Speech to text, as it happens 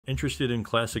Interested in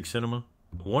classic cinema?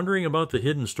 Wondering about the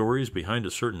hidden stories behind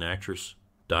a certain actress?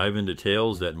 Dive into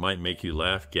tales that might make you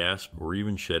laugh, gasp, or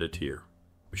even shed a tear.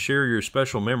 Share your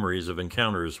special memories of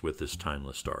encounters with this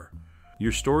timeless star.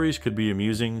 Your stories could be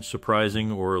amusing,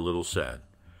 surprising, or a little sad.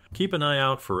 Keep an eye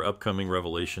out for upcoming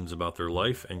revelations about their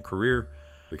life and career.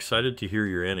 Excited to hear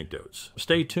your anecdotes.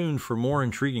 Stay tuned for more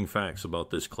intriguing facts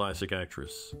about this classic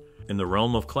actress. In the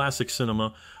realm of classic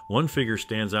cinema, one figure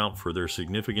stands out for their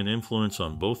significant influence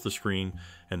on both the screen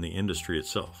and the industry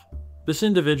itself. This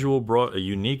individual brought a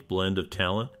unique blend of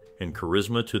talent and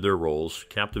charisma to their roles,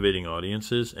 captivating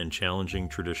audiences and challenging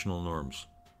traditional norms.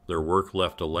 Their work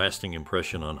left a lasting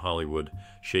impression on Hollywood,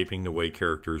 shaping the way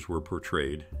characters were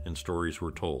portrayed and stories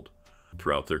were told.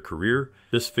 Throughout their career,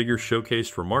 this figure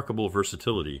showcased remarkable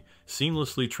versatility,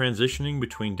 seamlessly transitioning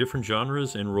between different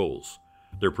genres and roles.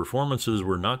 Their performances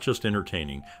were not just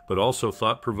entertaining, but also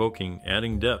thought-provoking,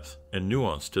 adding depth and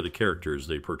nuance to the characters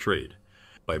they portrayed.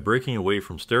 By breaking away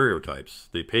from stereotypes,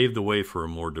 they paved the way for a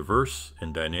more diverse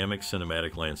and dynamic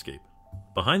cinematic landscape.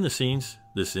 Behind the scenes,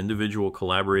 this individual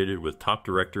collaborated with top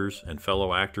directors and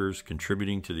fellow actors,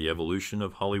 contributing to the evolution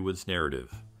of Hollywood's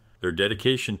narrative. Their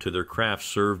dedication to their craft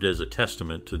served as a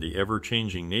testament to the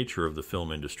ever-changing nature of the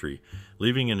film industry,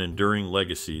 leaving an enduring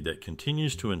legacy that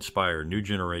continues to inspire new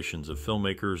generations of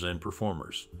filmmakers and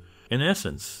performers. In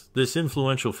essence, this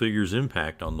influential figure's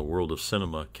impact on the world of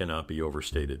cinema cannot be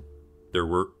overstated. Their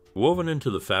work, woven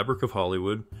into the fabric of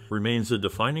Hollywood, remains a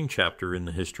defining chapter in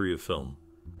the history of film.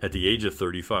 At the age of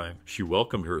 35, she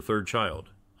welcomed her third child,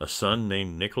 a son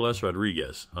named Nicolas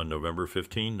Rodriguez, on November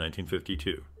 15,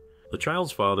 1952. The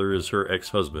child's father is her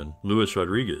ex-husband, Luis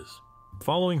Rodriguez.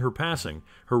 Following her passing,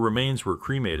 her remains were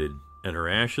cremated and her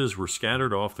ashes were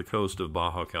scattered off the coast of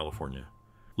Baja California.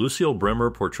 Lucille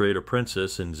Bremer portrayed a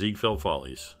princess in Ziegfeld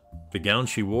Follies. The gown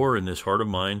she wore in This Heart of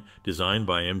Mine, designed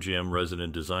by MGM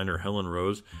resident designer Helen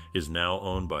Rose, is now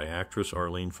owned by actress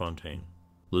Arlene Fontaine.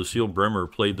 Lucille Bremer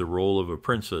played the role of a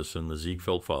princess in the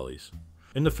Ziegfeld Follies.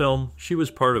 In the film, she was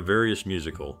part of various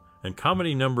musical and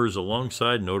comedy numbers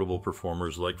alongside notable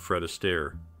performers like Fred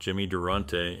Astaire, Jimmy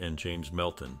Durante, and James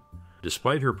Melton.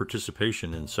 Despite her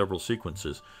participation in several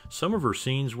sequences, some of her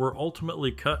scenes were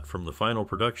ultimately cut from the final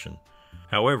production.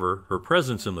 However, her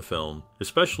presence in the film,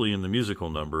 especially in the musical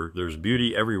number There's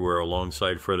Beauty Everywhere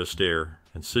alongside Fred Astaire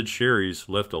and Sid Sherry's,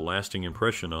 left a lasting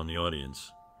impression on the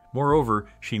audience. Moreover,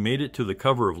 she made it to the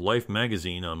cover of Life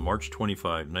magazine on March 25,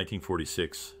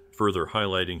 1946, further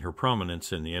highlighting her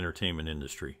prominence in the entertainment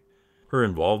industry. Her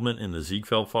involvement in the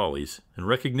Ziegfeld Follies and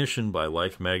recognition by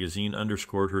Life magazine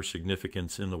underscored her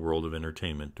significance in the world of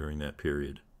entertainment during that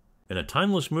period. In a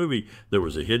timeless movie, there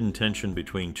was a hidden tension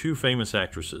between two famous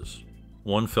actresses.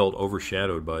 One felt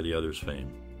overshadowed by the other's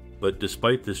fame. But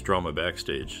despite this drama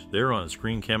backstage, their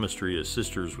on-screen chemistry as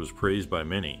sisters was praised by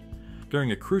many.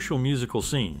 During a crucial musical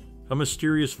scene, a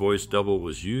mysterious voice double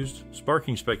was used,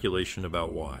 sparking speculation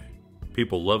about why.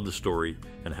 People loved the story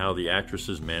and how the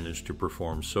actresses managed to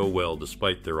perform so well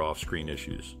despite their off-screen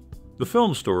issues. The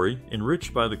film story,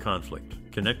 enriched by the conflict,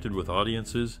 connected with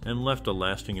audiences and left a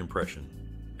lasting impression.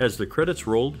 As the credits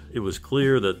rolled, it was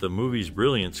clear that the movie's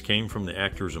brilliance came from the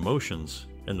actors' emotions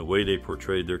and the way they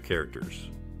portrayed their characters.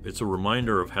 It's a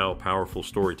reminder of how powerful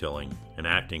storytelling and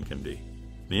acting can be.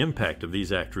 The impact of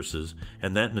these actresses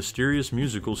and that mysterious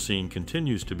musical scene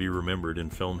continues to be remembered in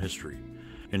film history.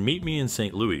 In Meet Me in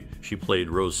St. Louis, she played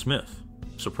Rose Smith.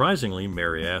 Surprisingly,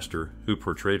 Mary Astor, who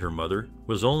portrayed her mother,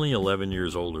 was only 11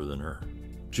 years older than her.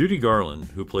 Judy Garland,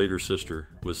 who played her sister,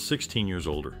 was 16 years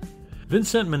older.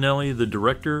 Vincent Minnelli, the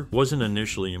director, wasn't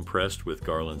initially impressed with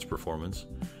Garland's performance.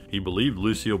 He believed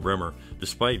Lucille Bremer,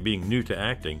 despite being new to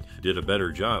acting, did a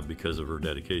better job because of her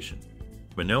dedication.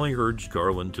 Minnelli urged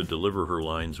Garland to deliver her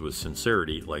lines with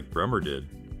sincerity like Bremer did.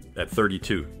 At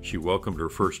 32, she welcomed her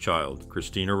first child,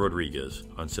 Christina Rodriguez,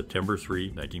 on September 3,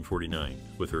 1949,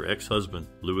 with her ex-husband,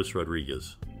 Luis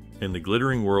Rodriguez. In the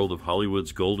glittering world of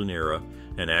Hollywood's golden era,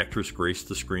 an actress graced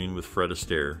the screen with Fred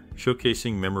Astaire,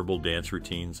 showcasing memorable dance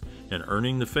routines and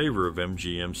earning the favor of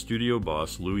MGM studio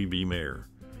boss Louis B. Mayer.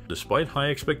 Despite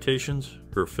high expectations,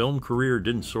 her film career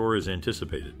didn't soar as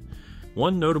anticipated.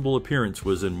 One notable appearance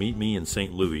was in Meet Me in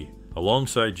St. Louis,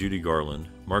 alongside Judy Garland,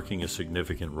 marking a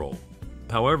significant role.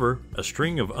 However, a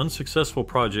string of unsuccessful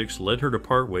projects led her to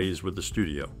part ways with the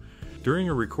studio. During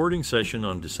a recording session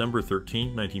on December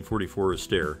 13, 1944,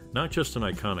 Astaire, not just an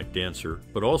iconic dancer,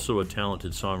 but also a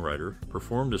talented songwriter,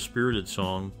 performed a spirited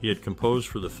song he had composed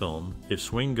for the film, If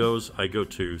Swing Goes, I Go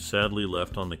Too, sadly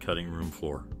left on the cutting room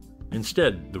floor.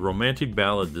 Instead, the romantic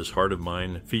ballad This Heart of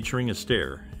Mine, featuring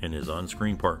Astaire and his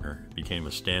on-screen partner, became a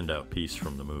standout piece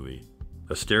from the movie.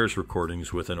 Astaire's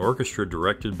recordings with an orchestra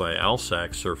directed by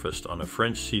Alsac surfaced on a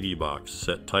French CD box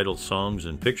set titled Songs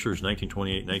and Pictures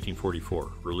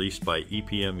 1928-1944, released by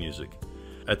EPM Music.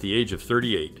 At the age of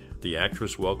 38, the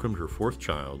actress welcomed her fourth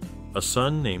child, a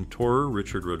son named Tor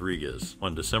Richard Rodriguez,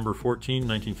 on December 14,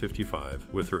 1955,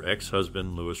 with her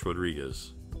ex-husband Luis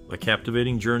Rodriguez. A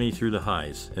captivating journey through the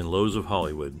highs and lows of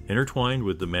Hollywood, intertwined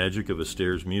with the magic of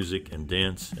Astaire's music and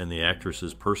dance and the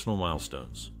actress's personal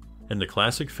milestones. In the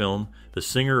classic film, the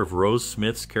singer of Rose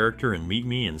Smith's character in Meet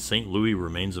Me in St. Louis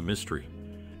remains a mystery.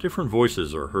 Different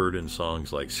voices are heard in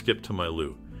songs like Skip to My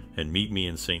Lou and Meet Me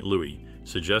in St. Louis,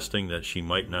 suggesting that she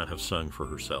might not have sung for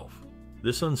herself.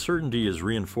 This uncertainty is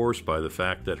reinforced by the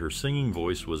fact that her singing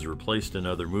voice was replaced in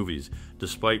other movies,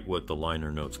 despite what the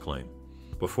liner notes claim.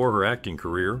 Before her acting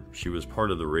career, she was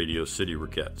part of the Radio City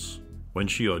Rockettes. When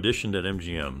she auditioned at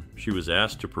MGM, she was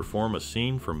asked to perform a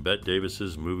scene from Bette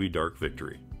Davis's movie Dark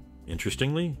Victory.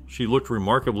 Interestingly, she looked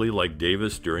remarkably like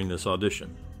Davis during this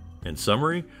audition. In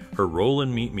summary, her role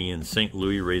in Meet Me in St.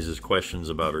 Louis raises questions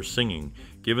about her singing,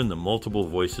 given the multiple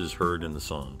voices heard in the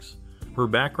songs. Her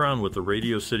background with the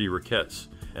Radio City Rockettes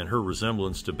and her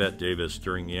resemblance to Bette Davis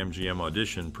during the MGM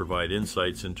audition provide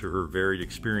insights into her varied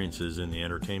experiences in the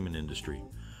entertainment industry.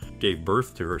 Gave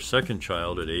birth to her second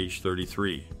child at age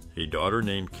 33, a daughter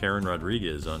named Karen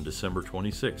Rodriguez, on December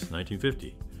 26,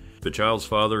 1950. The child's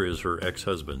father is her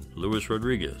ex-husband, Luis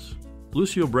Rodriguez.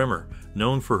 Lucille Bremer,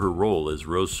 known for her role as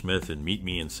Rose Smith in Meet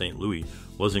Me in St. Louis,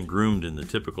 wasn't groomed in the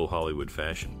typical Hollywood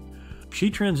fashion. She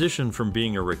transitioned from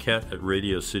being a rockette at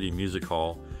Radio City Music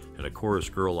Hall and a chorus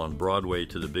girl on Broadway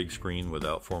to the big screen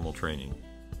without formal training.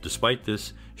 Despite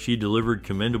this, she delivered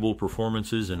commendable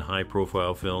performances in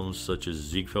high-profile films such as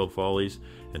Ziegfeld Follies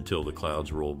and Till the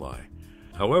Clouds Roll By.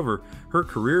 However, her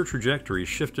career trajectory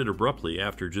shifted abruptly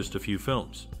after just a few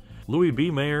films. Louis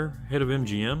B. Mayer, head of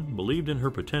MGM, believed in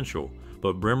her potential,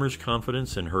 but Bremer's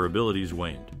confidence in her abilities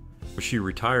waned. She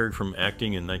retired from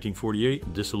acting in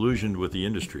 1948, disillusioned with the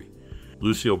industry.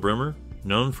 Lucille Bremer,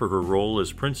 known for her role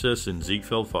as Princess in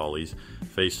Ziegfeld Follies,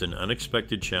 faced an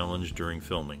unexpected challenge during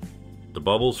filming. The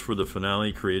bubbles for the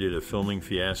finale created a filming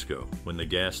fiasco when the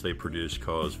gas they produced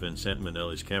caused Vincent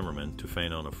Minnelli's cameraman to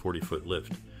faint on a 40-foot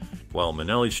lift. While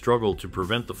Minnelli struggled to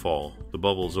prevent the fall, the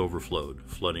bubbles overflowed,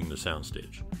 flooding the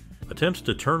soundstage. Attempts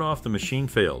to turn off the machine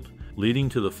failed, leading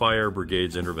to the fire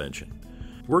brigade's intervention.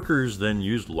 Workers then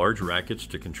used large rackets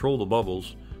to control the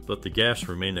bubbles, but the gas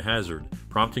remained a hazard,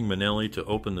 prompting Minnelli to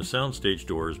open the soundstage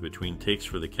doors between takes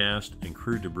for the cast and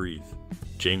crew to breathe.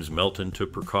 James Melton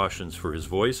took precautions for his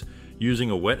voice, using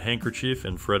a wet handkerchief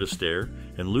and Fred Astaire,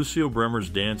 and Lucille Bremer's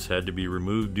dance had to be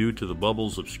removed due to the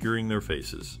bubbles obscuring their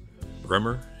faces.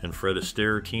 Bremer and Fred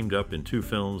Astaire teamed up in 2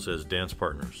 films as dance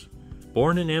partners.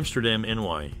 Born in Amsterdam,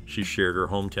 NY, she shared her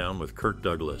hometown with Kirk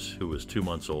Douglas, who was 2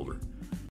 months older.